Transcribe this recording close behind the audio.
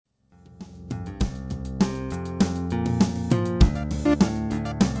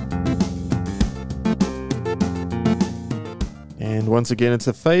And once again, it's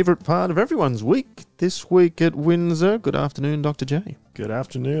a favourite part of everyone's week. This week at Windsor. Good afternoon, Dr. J. Good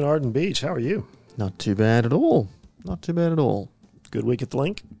afternoon, Ardin Beach. How are you? Not too bad at all. Not too bad at all. Good week at the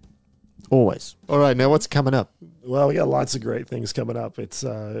Link? Always. All right, now what's coming up? Well, we got lots of great things coming up. It's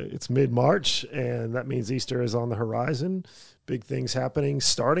mid-March, and that means Easter is on the horizon. Big things happening,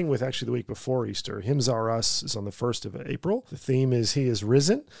 starting with actually the week before Easter. Hymns Are Us is on the 1st of April. The theme is He is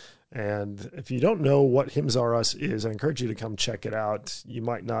Risen. And if you don't know what Hymns Are Us is, I encourage you to come check it out. You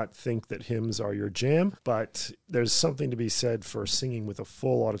might not think that hymns are your jam, but there's something to be said for singing with a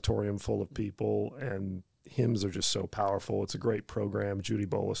full auditorium full of people, and hymns are just so powerful. It's a great program, Judy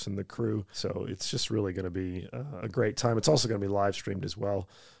Bolus and the crew. So it's just really going to be a great time. It's also going to be live streamed as well.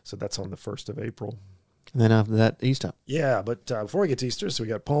 So that's on the 1st of April. And then after that, Easter. Yeah, but before we get to Easter, so we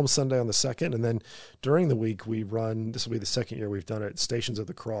got Palm Sunday on the 2nd, and then during the week we run, this will be the second year we've done it, Stations of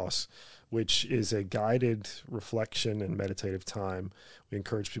the Cross, which is a guided reflection and meditative time. We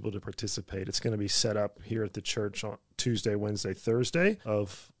encourage people to participate. It's going to be set up here at the church on Tuesday, Wednesday, Thursday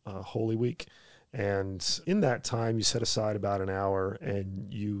of Holy Week. And in that time, you set aside about an hour,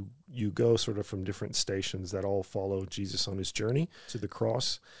 and you go sort of from different stations that all follow Jesus on his journey to the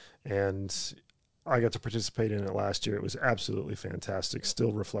cross. And I got to participate in it last year. It was absolutely fantastic,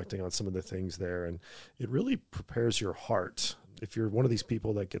 still reflecting on some of the things there. And it really prepares your heart. If you're one of these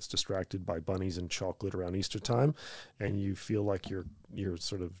people that gets distracted by bunnies and chocolate around Easter time, and you feel like you're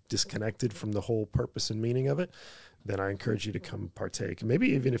sort of disconnected from the whole purpose and meaning of it, then I encourage you to come partake. And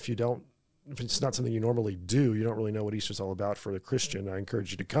maybe even if it's not something you normally do, you don't really know what Easter's all about for a Christian, I encourage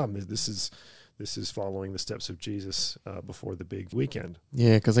you to come. This is following the steps of Jesus before the big weekend.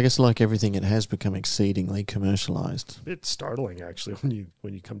 Yeah, because I guess like everything, it has become exceedingly commercialized. A bit startling, actually,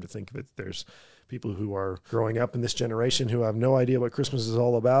 when you come to think of it. There's people who are growing up in this generation who have no idea what Christmas is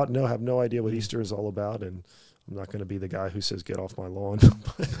all about, have no idea what Easter is all about, and I'm not going to be the guy who says get off my lawn,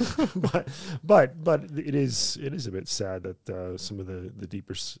 but it is a bit sad that some of the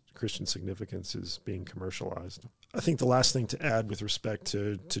deeper Christian significance is being commercialized. I think the last thing to add with respect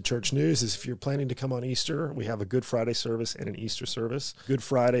to church news is if you're planning to come on Easter, we have a Good Friday service and an Easter service. Good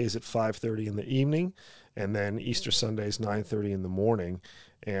Friday is at 5:30 in the evening, and then Easter Sunday is 9:30 in the morning.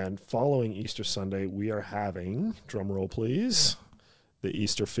 And following Easter Sunday, we are having, drum roll please, the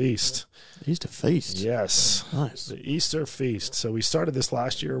Easter Feast. Easter Feast? Yes. Nice. The Easter Feast. So we started this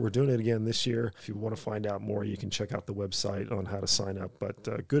last year. We're doing it again this year. If you want to find out more, you can check out the website on how to sign up.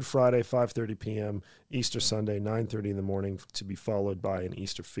 But Good Friday, 5:30 p.m., Easter Sunday, 9:30 in the morning, to be followed by an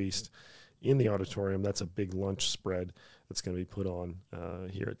Easter Feast in the auditorium. That's a big lunch spread that's going to be put on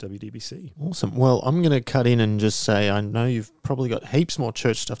here at WDBC. Awesome. Well, I'm going to cut in and just say I know you've probably got heaps more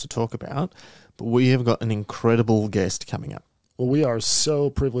church stuff to talk about, but we have got an incredible guest coming up. Well, we are so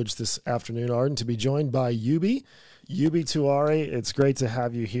privileged this afternoon, Ardin, to be joined by Yubi Tiwari. It's great to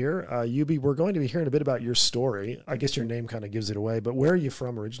have you here. Yubi, we're going to be hearing a bit about your story. I guess your name kind of gives it away, but where are you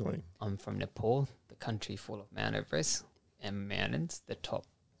from originally? I'm from Nepal, the country full of Mount Everest and mountains, the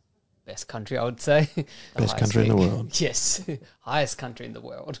best country, I would say. Best country in the world. Yes, highest country in the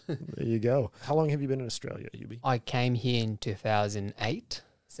world. There you go. How long have you been in Australia, Yubi? I came here in 2008.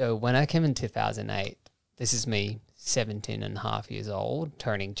 So when I came in 2008, this is me, 17 and a half years old,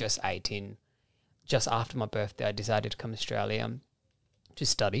 turning just 18. Just after my birthday, I decided to come to Australia to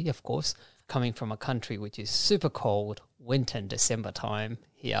study, of course, coming from a country which is super cold, winter and December time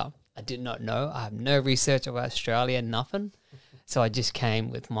here. I did not know. I have no research about Australia, nothing. So I just came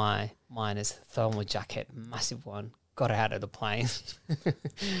with my minus thermal jacket, massive one, got out of the plane.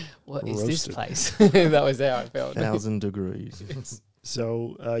 What is this place? That was how I felt. 1,000 degrees.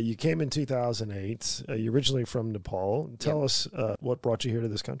 So you came in 2008. You're originally from Nepal. Tell us what brought you here to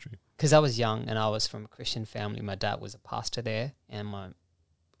this country. Because I was young and I was from a Christian family. My dad was a pastor there, and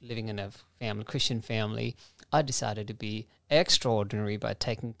living in a Christian family, I decided to be extraordinary by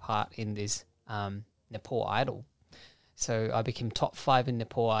taking part in this Nepal Idol. So I became top 5 in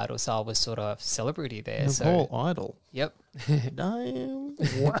Nepal Idol, so I was sort of celebrity there. Nepal Idol? Yep. Damn.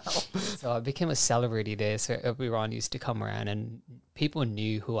 Wow. So I became a celebrity there, so everyone used to come around and people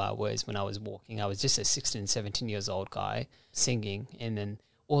knew who I was when I was walking. I was just a 16, 17 years old guy singing, and then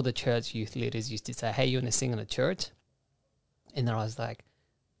all the church youth leaders used to say, hey, you want to sing in the church? And then I was like,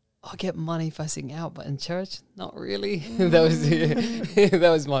 I'll get money if I sing out, but in church, not really. That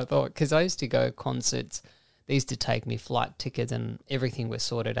was my thought, because I used to go concerts. They used to take me flight tickets and everything was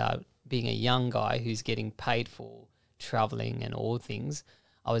sorted out. Being a young guy who's getting paid for traveling and all things,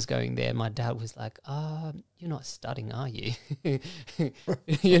 I was going there. My dad was like, you're not studying, are you?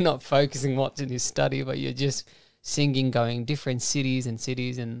 You're not focusing much in your study, but you're just singing, going different cities.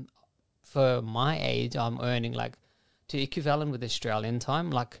 And for my age, I'm earning like to equivalent with Australian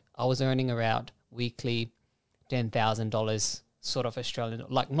time, like I was earning around weekly $10,000 sort of Australian,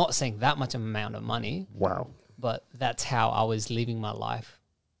 like not saying that much amount of money, Wow. but that's how I was living my life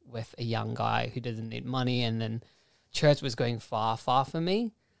with a young guy who doesn't need money. And then church was going far, far for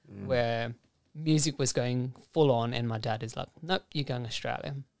me, where music was going full on. And my dad is like, nope, you're going to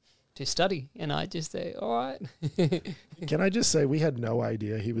Australia to study. And I just say, all right. Can I just say we had no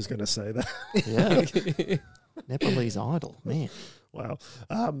idea he was going to say that? Yeah. Nepalese Idol, man. Wow.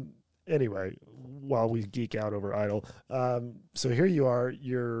 Anyway, while we geek out over Idol, so here you are,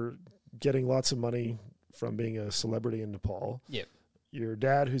 you're getting lots of money from being a celebrity in Nepal. Yep. Your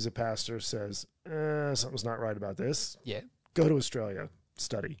dad, who's a pastor, says, something's not right about this. Yeah. Go to Australia,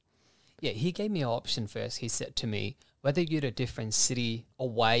 study. Yeah, he gave me an option first. He said to me, whether you're at a different city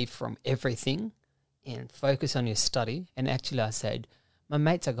away from everything and focus on your study. And actually I said, my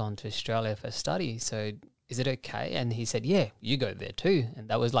mates are going to Australia for study, so is it okay? And he said, yeah, you go there too. And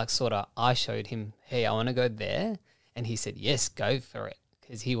that was like sort of, I showed him, hey, I want to go there. And he said, yes, go for it.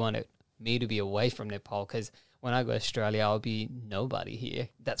 Because he wanted me to be away from Nepal, because when I go to Australia, I'll be nobody here.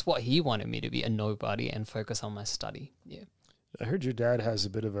 That's what he wanted me to be, a nobody, and focus on my study. Yeah. I heard your dad has a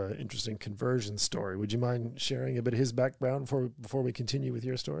bit of an interesting conversion story. Would you mind sharing a bit of his background before we continue with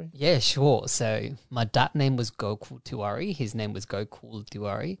your story? Yeah, sure. So my dad's name was Gokul Tiwari. His name was Gokul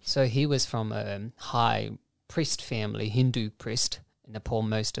Tiwari. So he was from a high priest family, Hindu priest. In Nepal,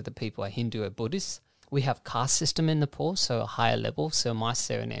 most of the people are Hindu or Buddhist. We have caste system in Nepal, so a higher level. So my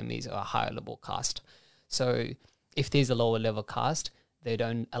surname is a higher level caste. So if there's a lower level caste, they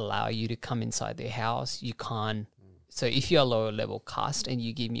don't allow you to come inside their house. You can't. So if you're a lower level caste and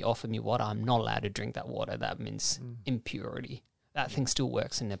you offer me water, I'm not allowed to drink that water. That means impurity. That thing still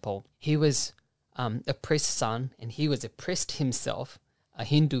works in Nepal. He was a priest's son, and he was a priest himself, a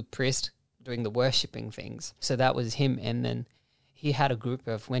Hindu priest doing the worshipping things. So that was him. And then he had a group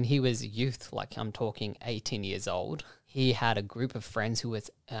of, when he was a youth, like I'm talking 18 years old, he had a group of friends who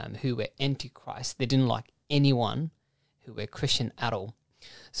were anti-Christ. They didn't like anyone who were Christian at all.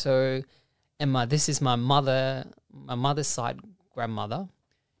 So, and this is my mother's side grandmother.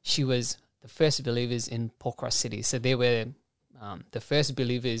 She was the first believers in Pokhara city. So they were the first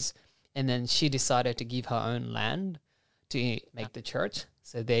believers, and then she decided to give her own land to make the church.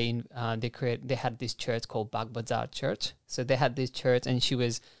 So they had this church called Bagh Bazaar Church. So they had this church, and she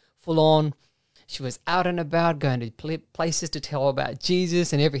was full on. She was out and about, going to places to tell about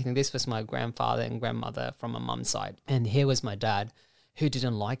Jesus and everything. This was my grandfather and grandmother from my mum's side. And here was my dad, who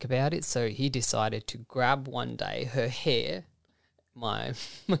didn't like about it. So he decided to grab one day her hair. My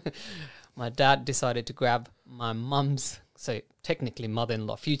dad decided to grab my mum's, so technically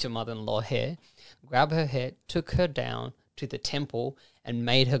mother-in-law, future mother-in-law hair, grab her hair, took her down to the temple and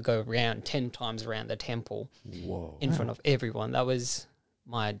made her go around 10 times around the temple. Whoa. In front of everyone. That was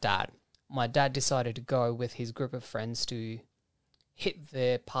my dad. My dad decided to go with his group of friends to hit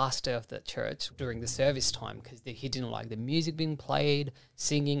the pastor of the church during the service time, because he didn't like the music being played,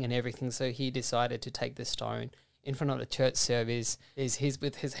 singing and everything. So he decided to take the stone in front of the church service.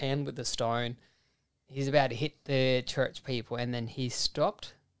 With his hand with the stone. He's about to hit the church people, and then he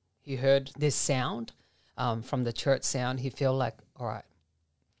stopped. He heard this sound from the church sound. He felt like, all right,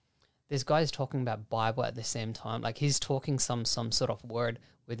 this guy's talking about Bible at the same time. Like he's talking some sort of word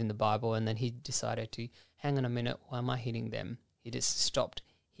within the Bible, and then he decided to, hang on a minute, why am I hitting them? He just stopped.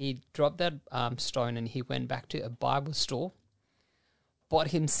 He dropped that stone, and he went back to a Bible store,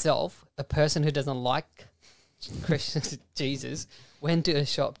 bought himself, a person who doesn't like Christians, Jesus, went to a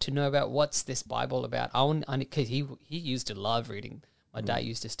shop to know about what's this Bible about. Because he used to love reading. My dad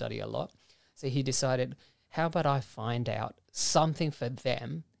used to study a lot. So he decided, how about I find out something for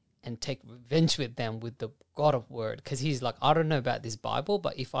them and take revenge with them with the God of Word? Because he's like, I don't know about this Bible,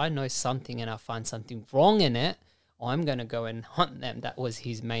 but if I know something and I find something wrong in it, I'm going to go and hunt them. That was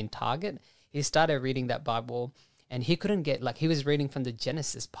his main target. He started reading that Bible, and he couldn't get, like, he was reading from the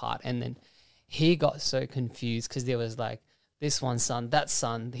Genesis part, and then he got so confused because there was like this one son,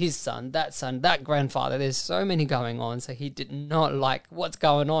 his son, that grandfather. There's so many going on. So he did not like what's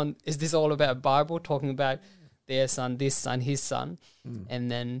going on. Is this all about Bible, talking about their son, this son, his son?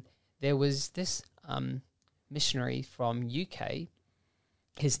 And then there was this missionary from UK.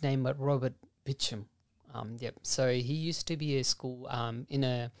 His name was Robert Bitcham. So he used to be a school in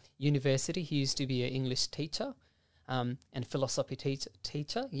a university. He used to be an English teacher and philosophy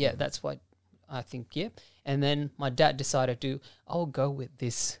teacher. Yeah, that's what I think, yeah. And then my dad decided I'll go with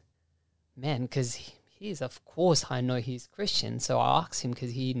this man because he's, of course, I know he's Christian. So I asked him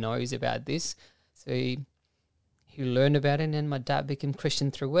because he knows about this. So he he learned about it, and then my dad became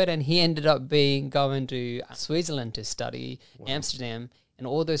Christian through it, and he ended up going to Switzerland to study, Amsterdam, and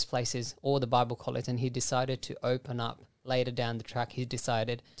all those places, all the Bible college, and he decided to open up, later down the track, he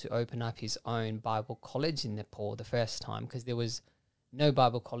decided to open up his own Bible college in Nepal the first time, because there was no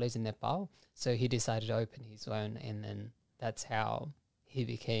Bible college in Nepal, so he decided to open his own, and then that's how he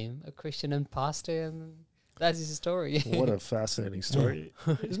became a Christian and pastor, and that's his story. What a fascinating story.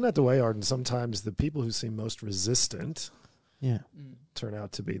 Isn't that the way, Ardin? Sometimes the people who seem most resistant turn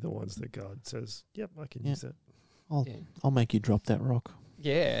out to be the ones that God says, yep, I can use it. I'll make you drop that rock.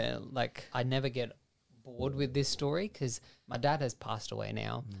 Yeah, like I never get bored with this story because my dad has passed away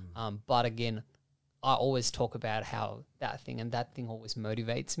now. But again, I always talk about how that thing always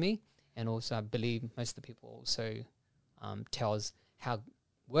motivates me. And also I believe most of the people also tells how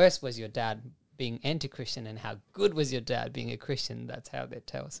worse was your dad being anti-Christian and how good was your dad being a Christian. That's how they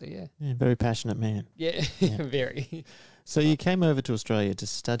tell. So yeah, very passionate man. Yeah. Very. So you came over to Australia to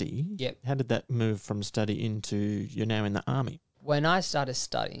study. Yep. How did that move from study into you're now in the army? When I started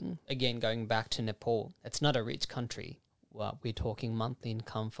studying, again going back to Nepal, it's not a rich country. Well, we're talking monthly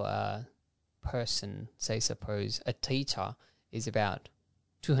income for a person, say suppose a teacher is about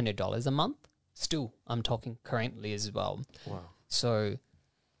 $200 a month. Still, I'm talking currently as well. Wow. So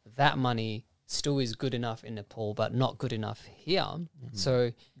that money still is good enough in Nepal, but not good enough here.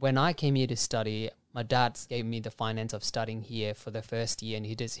 So when I came here to study, my dad gave me the finance of studying here for the first year, and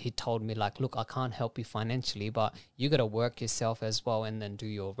he told me like, look, I can't help you financially, but you got to work yourself as well and then do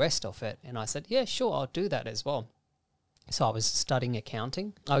your rest of it. And I said, yeah, sure, I'll do that as well. So I was studying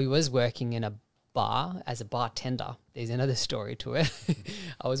accounting. I was working in a bar as a bartender. There's another story to it.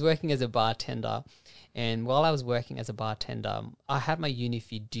 I was working as a bartender, and while I was working as a bartender, I had my uni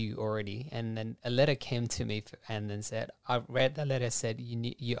fee due already, and then a letter came to me and then said, I read the letter, said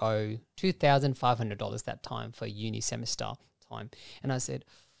you owe $2,500 that time for uni semester time. And I said,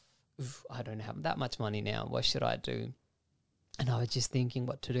 I don't have that much money now. What should I do? And I was just thinking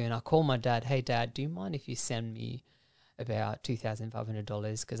what to do. And I called my dad, hey dad, do you mind if you send me about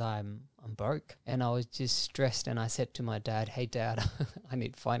 $2,500 because I'm broke? And I was just stressed, and I said to my dad, hey dad, I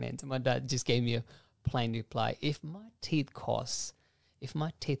need finance. And my dad just gave me a plain reply, if my teeth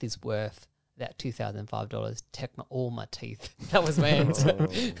is worth that $2,005, take all my teeth. That was my answer.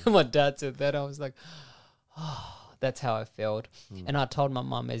 My dad said that. I was like, oh, that's how I felt. And I told my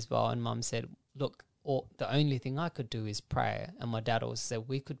mum as well, and mum said, look, the only thing I could do is pray. And my dad also said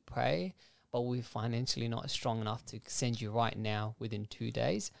we could pray, but we're financially not strong enough to send you right now within 2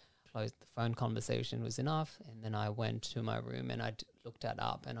 days. Closed the phone conversation was enough. And then I went to my room and I looked that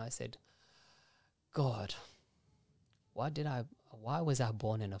up, and I said, God, why was I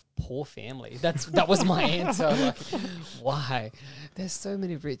born in a poor family? That was my answer. Like, why? There's so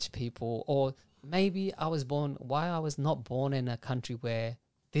many rich people. Or maybe why I was not born in a country where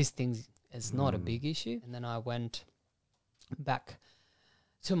these things is not a big issue. And then I went back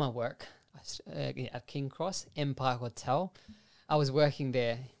to my work at King Cross Empire Hotel. I was working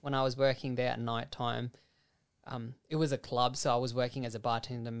there. When I was working there at night time, it was a club, so I was working as a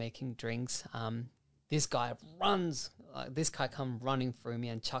bartender making drinks. This guy come running through me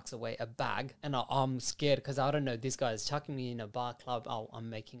and chucks away a bag, and I'm scared because I don't know, this guy is chucking me in a bar club. I'm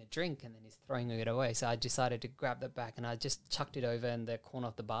making a drink, and then he's throwing it away. So I decided to grab the bag, and I just chucked it over in the corner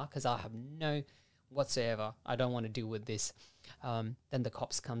of the bar because I have no whatsoever. I don't want to deal with this. Then the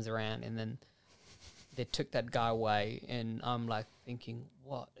cops comes around, and then they took that guy away, and I'm like thinking,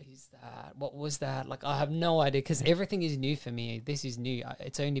 what is that? What was that? Like, I have no idea because everything is new for me. This is new.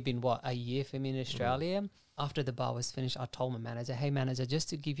 It's only been, a year for me in Australia. After the bar was finished, I told my manager, hey manager, just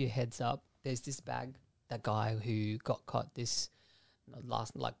to give you a heads up, there's this bag, that guy who got caught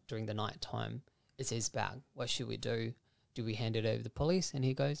during the night time, it's his bag. What should we do? Do we hand it over to the police? And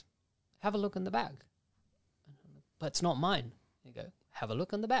he goes, have a look in the bag. But it's not mine. He goes, have a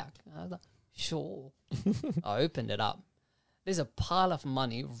look in the bag. And I was like, sure. I opened it up. There's a pile of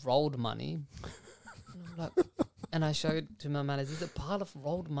money, rolled money. And I'm like, and I showed to my manager, there's a pile of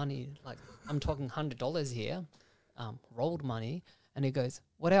rolled money. Like, I'm talking $100 here, rolled money. And he goes,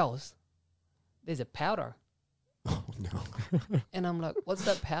 what else? There's a powder. Oh, no. And I'm like, what's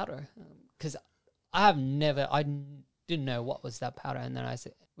that powder? Because I didn't know what was that powder. And then I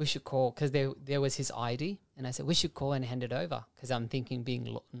said, we should call, because there was his ID. And I said, we should call and hand it over, because I'm thinking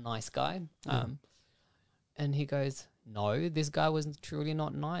being a nice guy. And he goes, no, this guy was truly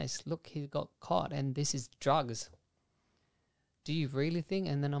not nice. Look, he got caught, and this is drugs. Do you really think?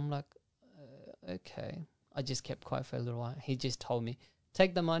 And then I'm like, okay. I just kept quiet for a little while. He just told me,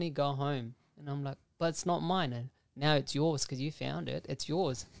 take the money, go home. And I'm like, but it's not mine. And now it's yours because you found it. It's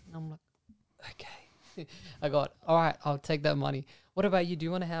yours. And I'm like, okay. I got, all right, I'll take that money. What about you? Do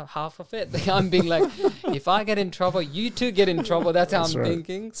you want to have half of it? I'm being like, if I get in trouble, you too get in trouble. That's how I'm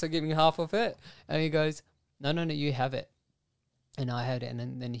thinking. So give me half of it. And he goes, no, you have it. And I had it.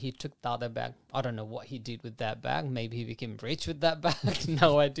 And then he took the other bag. I don't know what he did with that bag. Maybe he became rich with that bag.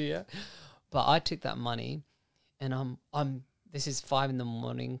 No idea. But I took that money, and this is 5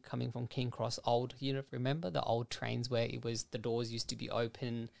 a.m. coming from King Cross. Remember the old trains where it was the doors used to be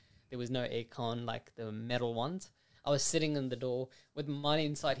open. There was no aircon like the metal ones. I was sitting in the door with money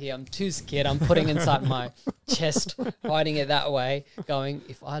inside here. I'm too scared. I'm putting inside my chest, hiding it that way, going,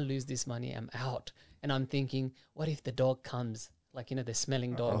 if I lose this money, I'm out. And I'm thinking, what if the dog comes? Like, the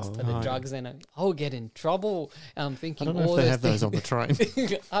smelling dogs for the drugs, and I'll get in trouble. And I'm thinking, I don't know if they have those on the train.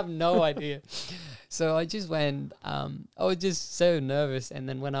 I have no idea. So I just went, I was just so nervous. And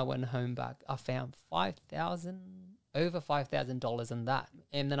then when I went home back, I found over $5,000 in that.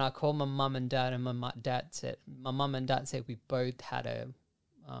 And then I called my mum and dad, and my mum and dad said we both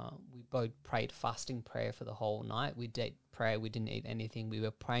prayed fasting prayer for the whole night. We did prayer. We didn't eat anything. We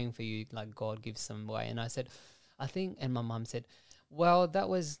were praying for you, like God gives some way. And I said, I think, and my mum said, well, that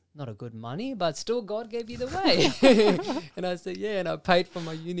was not a good money, but still God gave you the way. And I said, yeah, and I paid for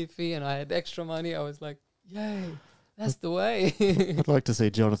my uni fee and I had extra money. I was like, yay, that's the way. I'd like to see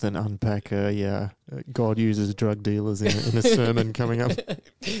Jonathan unpack God uses drug dealers in a sermon coming up.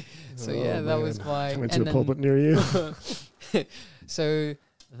 So that was my... Coming to a pulpit near you. So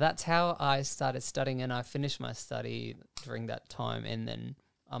that's how I started studying, and I finished my study during that time. And then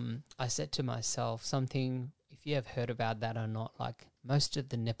I said to myself something, if you have heard about that or not, like most of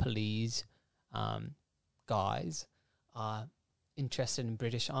the Nepalese guys are interested in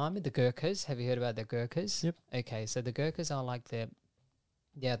British Army, the Gurkhas. Have you heard about the Gurkhas? Yep. Okay, so the Gurkhas are like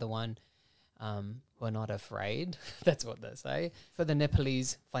they're the one who are not afraid. That's what they say. For the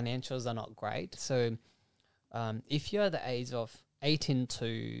Nepalese, financials are not great. So if you're the age of 18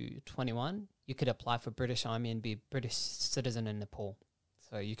 to 21, you could apply for British Army and be a British citizen in Nepal.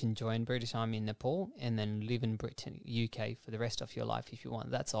 So you can join British Army in Nepal and then live in Britain, UK for the rest of your life if you want.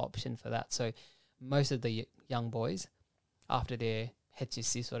 That's an option for that. So most of the young boys, after their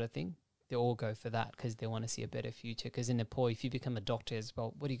HSC sort of thing, they all go for that because they want to see a better future. Because in Nepal, if you become a doctor as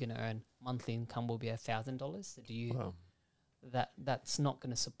well, what are you going to earn? Monthly income will be $1,000. So that's not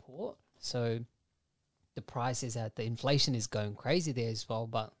going to support. So the price is the inflation is going crazy there as well,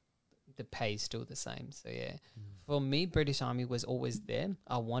 but the pay is still the same. So for me, British Army was always there.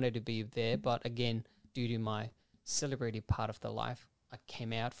 I wanted to be there, but again, due to my celebrity part of the life, I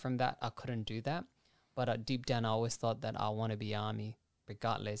came out from that. I couldn't do that. But deep down, I always thought that I want to be Army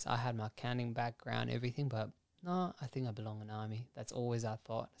regardless. I had my accounting background, everything, but no, I think I belong in Army. That's always I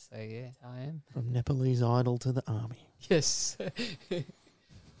thought. So I am. From Nepalese Idol to the Army. Yes.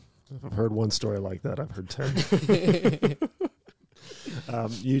 I've heard one story like that. I've heard 10.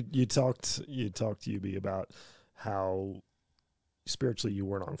 You talked, Yubi, about how spiritually you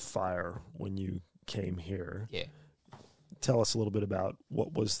weren't on fire when you came here. Yeah. Tell us a little bit about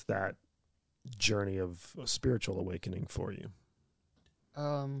what was that journey of spiritual awakening for you.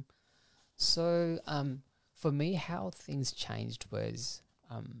 For me, how things changed was,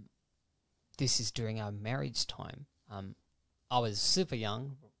 this is during our marriage time. I was super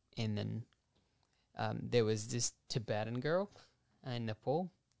young, and then there was this Tibetan girl in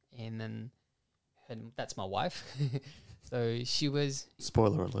Nepal, and that's my wife. So she was...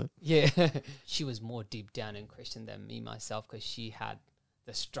 Spoiler alert. Yeah. She was more deep down in Christian than me, myself, because she had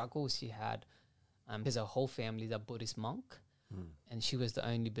the struggles she had. Because her whole family is a Buddhist monk, and she was the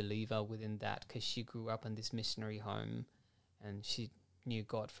only believer within that because she grew up in this missionary home, and she knew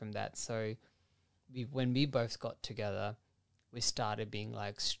God from that. So when we both got together, we started being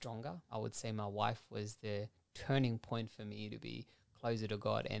like stronger. I would say my wife was the turning point for me to be closer to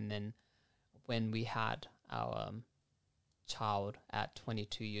God. And then when we had our child at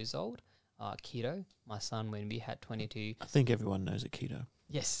 22 years old, Keto, my son, when we had 22. I think everyone knows Keto.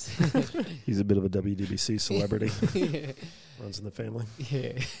 Yes. He's a bit of a WDBC celebrity. Yeah. Runs in the family.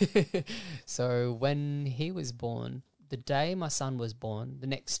 Yeah. So when he was born, the day my son was born, the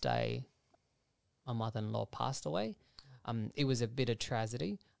next day my mother-in-law passed away. It was a bit of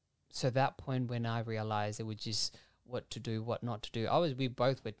tragedy. So that point when I realized it was just what to do, what not to do. We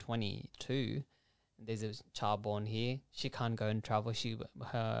both were 22. There's a child born here. She can't go and travel.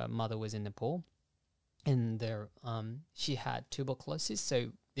 Her mother was in Nepal. And she had tuberculosis,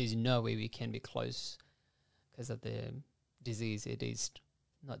 so there's no way we can be close because of the disease. It is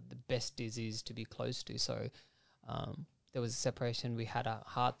not the best disease to be close to. So there was a separation. We had a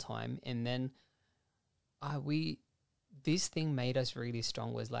hard time, and then this thing made us really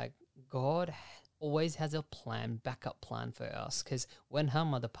strong. Was like God always has a backup plan for us. Because when her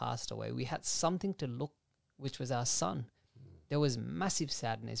mother passed away, we had something to look, which was our son. There was massive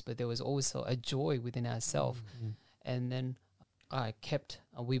sadness, but there was also a joy within ourselves. And then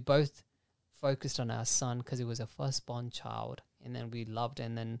we both focused on our son because he was a firstborn child, and then we loved,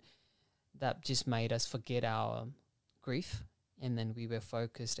 and then that just made us forget our grief, and then we were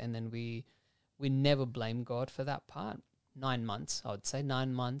focused, and then we never blamed God for that part. 9 months, I would say,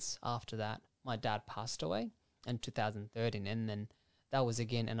 9 months after that, my dad passed away in 2013, and then that was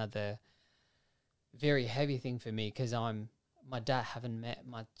again another very heavy thing for me because my dad haven't met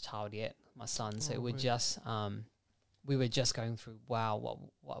my child yet, my son, so we were just going through, wow,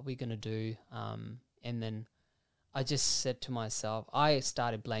 what are we going to do? And then I just said to myself, I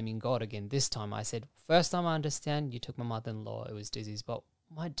started blaming God again. This time I said, first time I understand, you took my mother-in-law, it was disease, but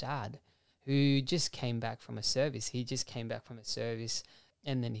my dad, who just came back from a service,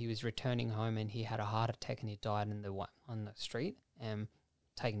 and then he was returning home and he had a heart attack and he died on the street and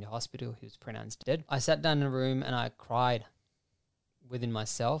taken to hospital. He was pronounced dead. I sat down in a room and I cried within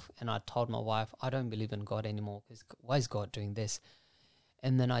myself, and I told my wife, I don't believe in God anymore because why is God doing this?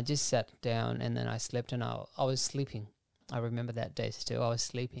 And then I just sat down and then I slept, and I was sleeping. I remember that day still. I was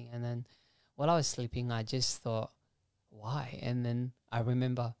sleeping, and then while I was sleeping, I just thought, why? And then I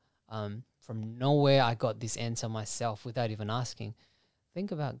remember from nowhere I got this answer myself without even asking.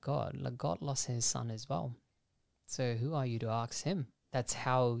 Think about God. Like, God lost his son as well. So who are you to ask him? That's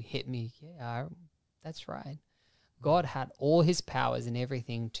how it hit me. Yeah, that's right. God had all his powers and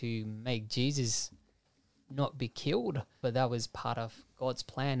everything to make Jesus not be killed, but that was part of God's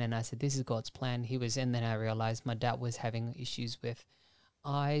plan. And I said, this is God's plan. And then I realized my dad was having issues with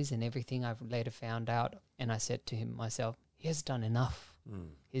eyes and everything. I've later found out, and I said to myself, he has done enough.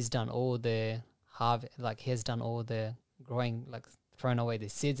 He's done all the he has done all the growing, like thrown away the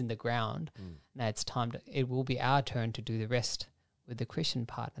seeds in the ground. Now it's time it will be our turn to do the rest with the Christian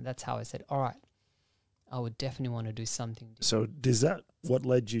part. And that's how I said, all right, I would definitely want to do something. So is that what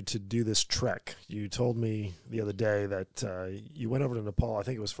led you to do this trek? You told me the other day that you went over to Nepal, I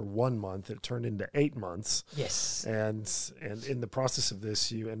think it was for 1 month. It turned into 8 months. Yes. And in the process of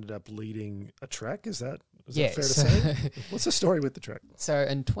this, you ended up leading a trek. Is that fair to Yes. say? What's the story with the trek? So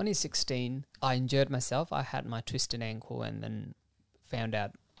in 2016, I injured myself. I had my twisted ankle and then found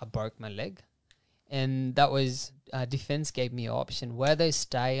out I broke my leg. And that was, defense gave me an option, whether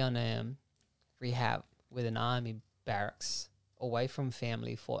stay on a rehab with an army barracks away from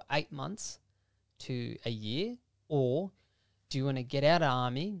family for 8 months to a year, or do you want to get out of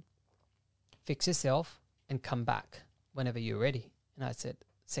army, fix yourself, and come back whenever you're ready? And I said,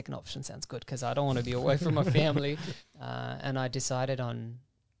 second option sounds good because I don't want to be away from my family. And I decided on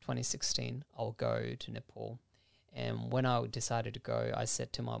 2016 I'll go to Nepal. And when I decided to go, I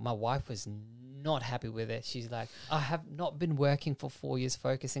said to my wife was not happy with it. She's like, I have not been working for 4 years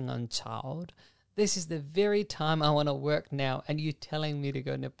focusing on child. This is the very time I want to work now, and you're telling me to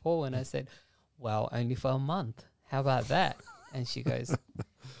go to Nepal. And I said, well, only for a month. How about that? And she goes,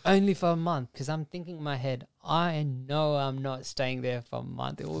 only for a month, because I'm thinking in my head, I know I'm not staying there for a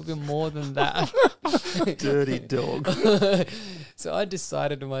month. It will be more than that. Dirty dog. So I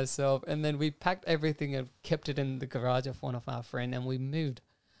decided to myself, and then we packed everything and kept it in the garage of one of our friends, and we moved.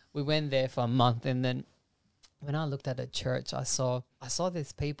 We went there for a month, and then when I looked at the church, I saw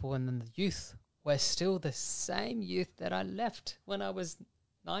these people, and then the youth were still the same youth that I left when I was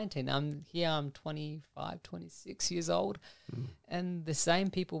 19. I'm 25, 26 years old, and the same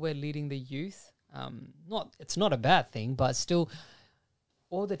people were leading the youth. It's not a bad thing, but still,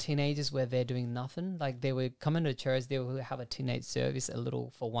 all the teenagers were there doing nothing. Like, they would come into church, they would have a teenage service a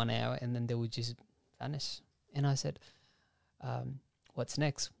little for 1 hour, and then they would just vanish. And I said, what's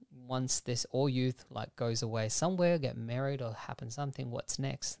next? Once this all youth goes away somewhere, get married or happen something, what's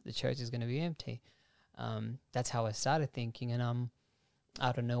next? The church is going to be empty. That's how I started thinking. And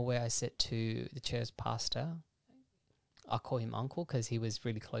out of nowhere, I said to the church pastor, I call him uncle because he was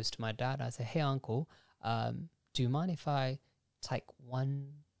really close to my dad. I said, hey, uncle, do you mind if I take 1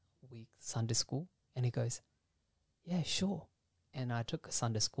 week Sunday school? And he goes, yeah, sure. And I took a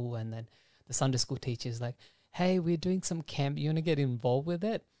Sunday school, and then the Sunday school teacher's like, hey, we're doing some camp. You want to get involved with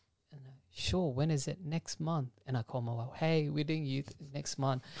it? And sure, when is it? Next month. And I call my wife, hey, we're doing youth next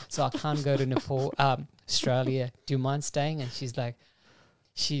month, so I can't go to Nepal, Australia. Do you mind staying? And she's like,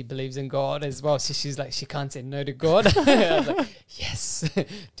 she believes in God as well. So she's like, she can't say no to God. I was like, yes,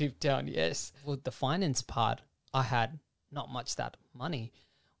 deep down, yes. With the finance part, I had not much that money.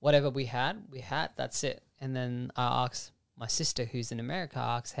 Whatever we had, that's it. And then I asked my sister, who's in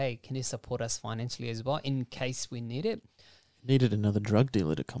America, hey, can you support us financially as well in case we need it? Needed another drug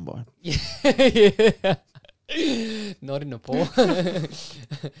dealer to come by. Yeah. Not in Nepal.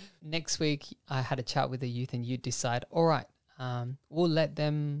 Next week, I had a chat with the youth, and you decide, all right, we'll let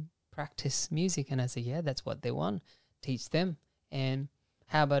them practice music. And I said, yeah, that's what they want. Teach them. And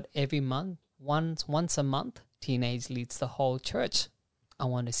how about every month, once a month, teenage leads the whole church. I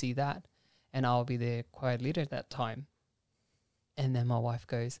want to see that. And I'll be the choir leader at that time. And then my wife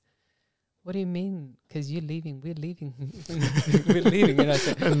goes, what do you mean? Because you're leaving. We're leaving. We're leaving. And I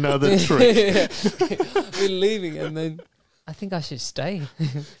said, Another trick. We're leaving. And then I think I should stay.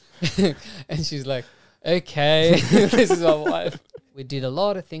 And she's like, okay. This is my wife. We did a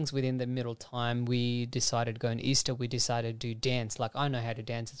lot of things within the middle time. We decided going Easter, we decided to do dance. Like, I know how to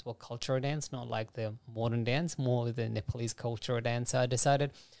dance as well, cultural dance, not like the modern dance, more the Nepalese cultural dance. So I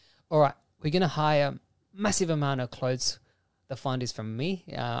decided, all right, we're going to hire massive amount of clothes. The fund is from me.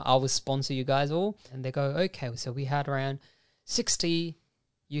 I will sponsor you guys all. And they go, okay. So we had around 60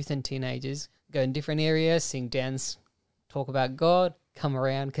 youth and teenagers go in different areas, sing, dance, talk about God, come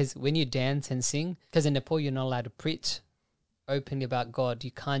around. Because when you dance and sing, because in Nepal you're not allowed to preach openly about God.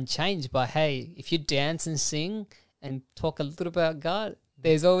 You can't change. But hey, if you dance and sing and talk a little about God,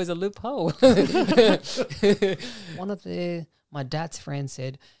 there's always a loophole. One of my dad's friends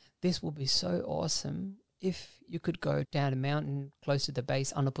said, this will be so awesome if you could go down a mountain close to the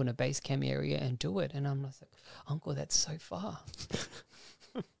base, Annapurna base camp area and do it. And I'm like, Uncle, that's so far.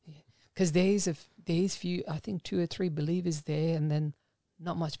 Because there's few, I think 2 or 3 believers there, and then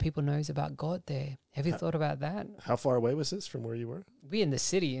not much people knows about God there. Have you thought about that? How far away was this from where you were? We're in the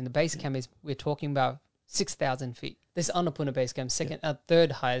city, and the base camp we're talking about 6,000 feet. This Annapurna base camp,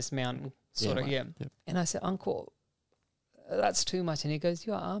 third highest mountain, sort of. Yeah. And I said, Uncle, that's too much. And he goes,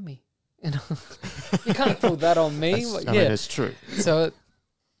 you're army. You know, you can't pull that on me. I mean, it's true. So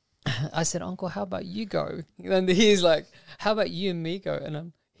I said, Uncle, how about you go? And he's like, how about you and me go?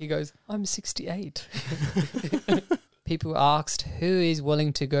 And he goes, I'm 68. People asked, who is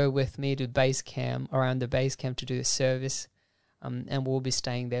willing to go with me to base camp, around the base camp to do a service? And we'll be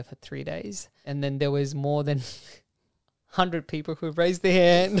staying there for 3 days. And then there was more than 100 people who raised their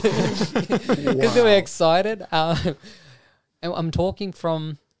hand because they were excited. And I'm talking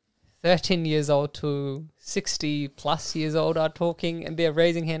from 13 years old to 60 plus years old are talking, and they're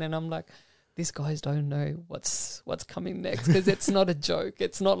raising hand, and I'm like, these guys don't know what's coming next, because it's not a joke.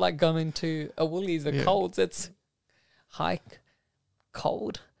 It's not like going to a Woolies or Coles. It's hike,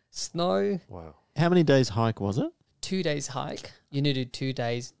 cold, snow. Wow. How many days hike was it? 2 days hike. You need to do 2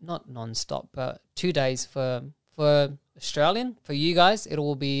 days, not non-stop, but 2 days for Australian. For you guys, it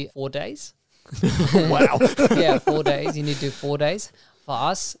will be 4 days. Wow. Yeah, 4 days. You need to do 4 days. For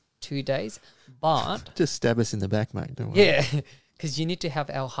us, 2 days. But just stab us in the back, mate. Don't worry. yeah, because you need to have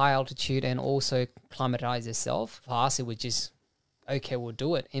our high altitude and also climatize yourself. For us, it was just, okay, we'll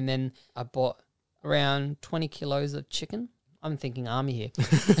do it. And then I bought around 20 kilos of chicken. I'm thinking army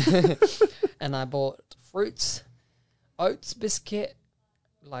here. And I bought fruits, oats, biscuit.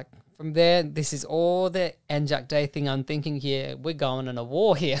 Like from there, this is all the Anzac Day thing. I'm thinking here, we're going on a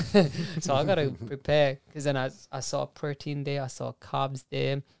war here. So I got to prepare, because then I saw protein there. I saw carbs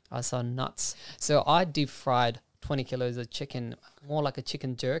there. I saw nuts. So I deep fried 20 kilos of chicken, more like a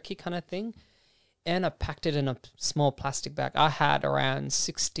chicken jerky kind of thing. And I packed it in a small plastic bag. I had around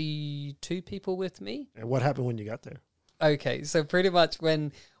 62 people with me. And what happened when you got there? Okay, so pretty much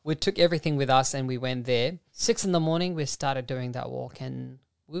when we took everything with us and we went there, 6 a.m, we started doing that walk, and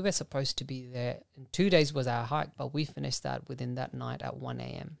we were supposed to be there. And 2 days was our hike, but we finished that within that night at 1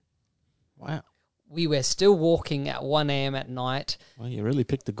 a.m. Wow. We were still walking at 1 a.m. at night. Well, you really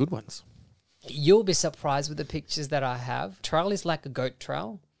picked the good ones. You'll be surprised with the pictures that I have. Trail is like a goat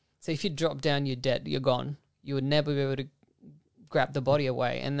trail. So if you drop down, you're dead, you're gone. You would never be able to grab the body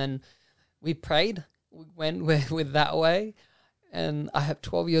away. And then we prayed, we went with that way. And I have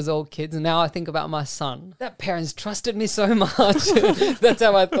 12 years old kids. And now I think about my son. That parents trusted me so much. That's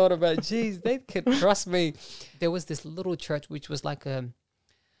how I thought about, geez, they could trust me. There was this little church which was like a,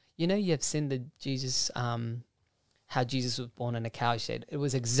 you know, you have seen the Jesus, how Jesus was born in a cow shed. It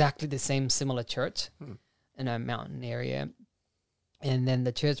was exactly the same similar church in a mountain area. And then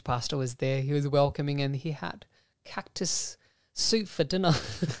the church pastor was there. He was welcoming, and he had cactus soup for dinner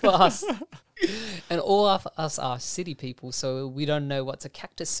for us. And all of us are city people, so we don't know what's a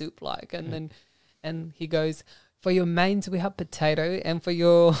cactus soup like. And then he goes, for your mains we have potato, and for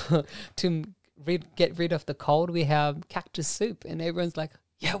your to get rid of the cold we have cactus soup. And everyone's like,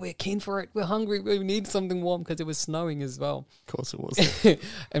 yeah, we're keen for it. We're hungry. We need something warm, because it was snowing as well. Of course it was.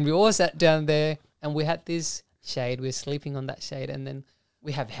 And we all sat down there, and we had this shade. We were sleeping on that shade, and then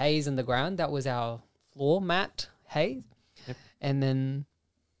we have haze on the ground. That was our floor mat, haze. Yep. And then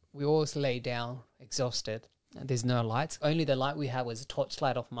we all lay down, exhausted. There's no lights. Only the light we had was a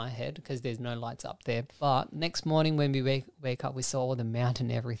torchlight off my head because there's no lights up there. But next morning when we wake up, we saw all the mountain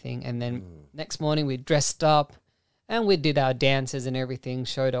and everything. And then next morning we dressed up and we did our dances and everything,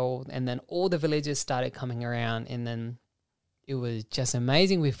 showed all. And then all the villagers started coming around. And then it was just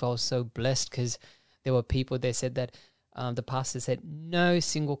amazing. We felt so blessed because there were people that said that the pastor said no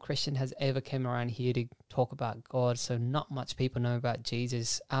single Christian has ever come around here to talk about God. So not much people know about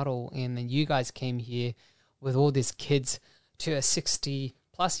Jesus at all. And then you guys came here with all these kids to a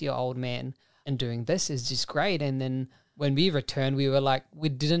 60-plus-year-old man, and doing this is just great. And then when we returned, we were like, we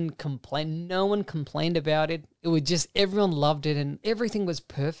didn't complain. No one complained about it. It was just everyone loved it, and everything was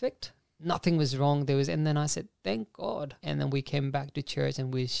perfect. Nothing was wrong. And then I said, thank God. And then we came back to church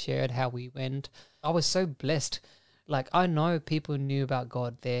and we shared how we went. I was so blessed. Like, I know people knew about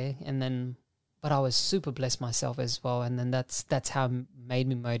God there, but I was super blessed myself as well. And then that's how it made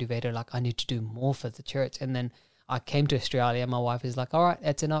me motivated. Like, I need to do more for the church. And then I came to Australia. My wife is like, all right,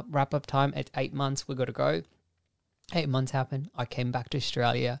 that's enough. Wrap up time. It's 8 months. We got to go. 8 months happened. I came back to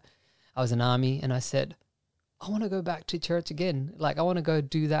Australia. I was in army and I said, I want to go back to church again. Like, I want to go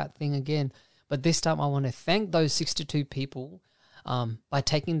do that thing again. But this time I want to thank those 62 people by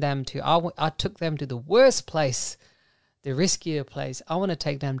taking them to, I took them to the worst place, the riskier place. I want to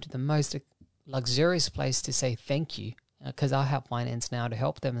take them to the most luxurious place to say thank you, because I have finance now to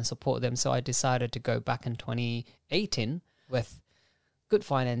help them and support them. So I decided to go back in 2018 with good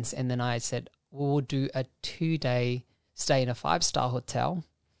finance, and then I said we'll do a 2-day stay in a 5-star hotel.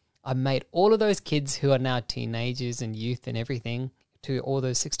 I made all of those kids who are now teenagers and youth and everything, to all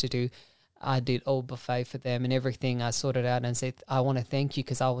those 62, I did all buffet for them and everything. I sorted out and said, I want to thank you,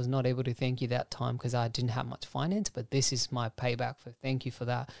 because I was not able to thank you that time because I didn't have much finance, but this is my payback for thank you for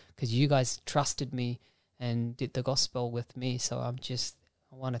that, because you guys trusted me and did the gospel with me. So I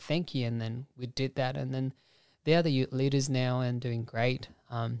want to thank you. And then we did that. And then they're the youth leaders now and doing great.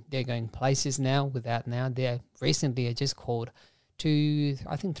 They're going places now without now. I just called to,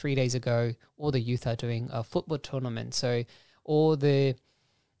 I think 3 days ago, all the youth are doing a football tournament. So all the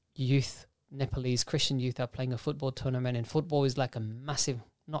youth, Nepalese Christian youth, are playing a football tournament, and football is like a massive,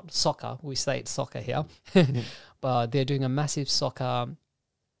 not soccer, we say it's soccer here, but they're doing a massive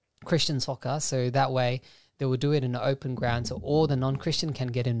Christian soccer, so that way they will do it in an open ground, so all the non-Christian can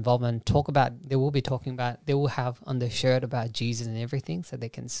get involved and they will have on their shirt about Jesus and everything, so they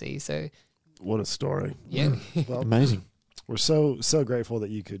can see. So what a story. Yeah. Well, Amazing. We're so grateful that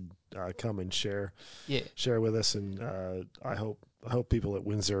you could come and share with us, and I hope people at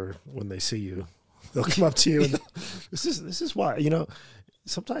Windsor, when they see you, they'll come up to you. And this is why,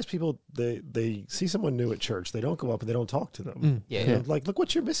 sometimes people, they see someone new at church, they don't go up and they don't talk to them. Like, look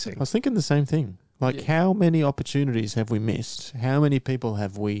what you're missing. I was thinking the same thing. Like, how many opportunities have we missed? How many people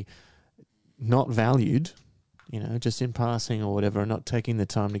have we not valued, just in passing or whatever, and not taking the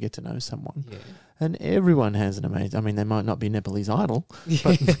time to get to know someone? Yeah. And everyone has an amazing, I mean, they might not be Nepalese Idol,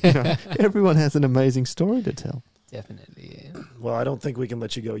 but everyone has an amazing story to tell. Definitely, yeah. Well, I don't think we can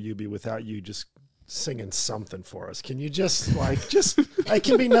let you go, Yubi, without you just singing something for us. Can you just I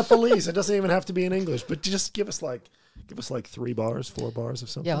can be Nepalese. It doesn't even have to be in English, but just give us like 3 bars, 4 bars of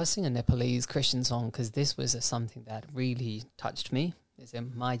something. Yeah, I was singing a Nepalese Christian song because this was something that really touched me. It's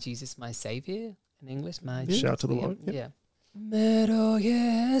My Jesus, My Savior in English. Shout to the Lord. Yeah. Mero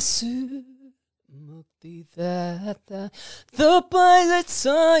Yesu Muktidata Tapaiलाई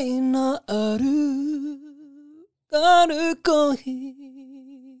छैन अरु अरु कोही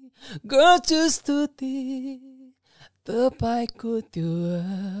गर्छु स्तुति तपाईको त्यो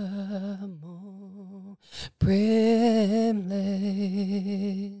अमोल प्रेमले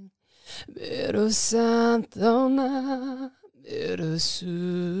मेरो सान्त्वना मेरो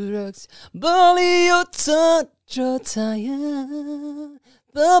सुरक्षा बलियो छत्र छाया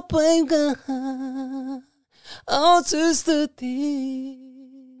तपाईँ कहाँ आउँछु स्तुति.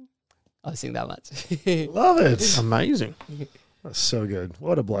 I'll sing that much. Love it. Amazing. That's so good.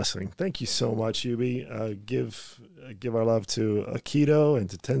 What a blessing. Thank you so much, Yubi. Give our love to Akito and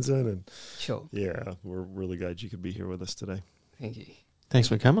to Tenzin. And Sure. Yeah, we're really glad you could be here with us today. Thank you. Thanks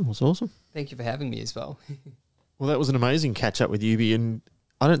for coming. It was awesome. Thank you for having me as well. Well, that was an amazing catch-up with Yubi, and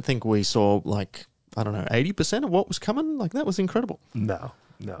I don't think we saw, 80% of what was coming. Like, that was incredible. No.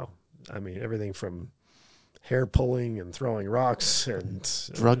 I mean, everything from hair pulling and throwing rocks and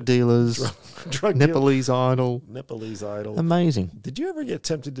drug dealers, drug Nepalese Idol. Amazing. Did you ever get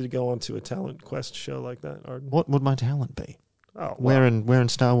tempted to go onto a talent quest show like that, Ardin? What would my talent be? Oh, wow. Wearing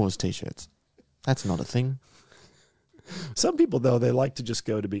Star Wars t-shirts. That's not a thing. Some people, though, they like to just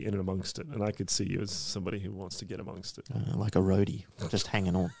go to be in and amongst it. And I could see you as somebody who wants to get amongst it. Like a roadie, just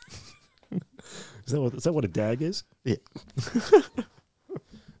hanging on. Is that what a dag is? Yeah.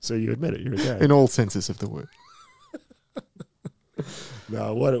 So you admit it, you're a dag. In all senses of the word.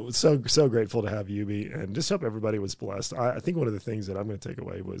 No, what it was so grateful to have Yubi, and just hope everybody was blessed. I think one of the things that I'm going to take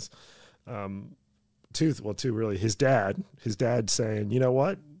away was two really. His dad saying, you know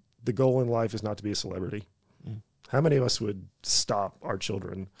what? The goal in life is not to be a celebrity. Mm. How many of us would stop our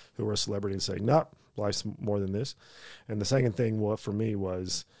children who are a celebrity and say, no, life's more than this? And the second thing for me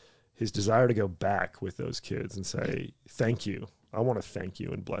was his desire to go back with those kids and say, thank you. I want to thank you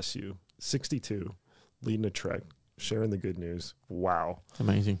and bless you. 62, leading a trek, sharing the good news. Wow.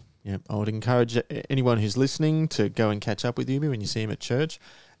 Amazing. Yeah, I would encourage anyone who's listening to go and catch up with Yubi when you see him at church,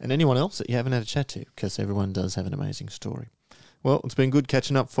 and anyone else that you haven't had a chat to, because everyone does have an amazing story. Well, it's been good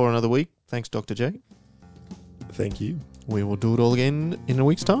catching up for another week. Thanks, Dr. J. Thank you. We will do it all again in a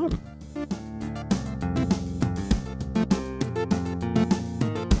week's time.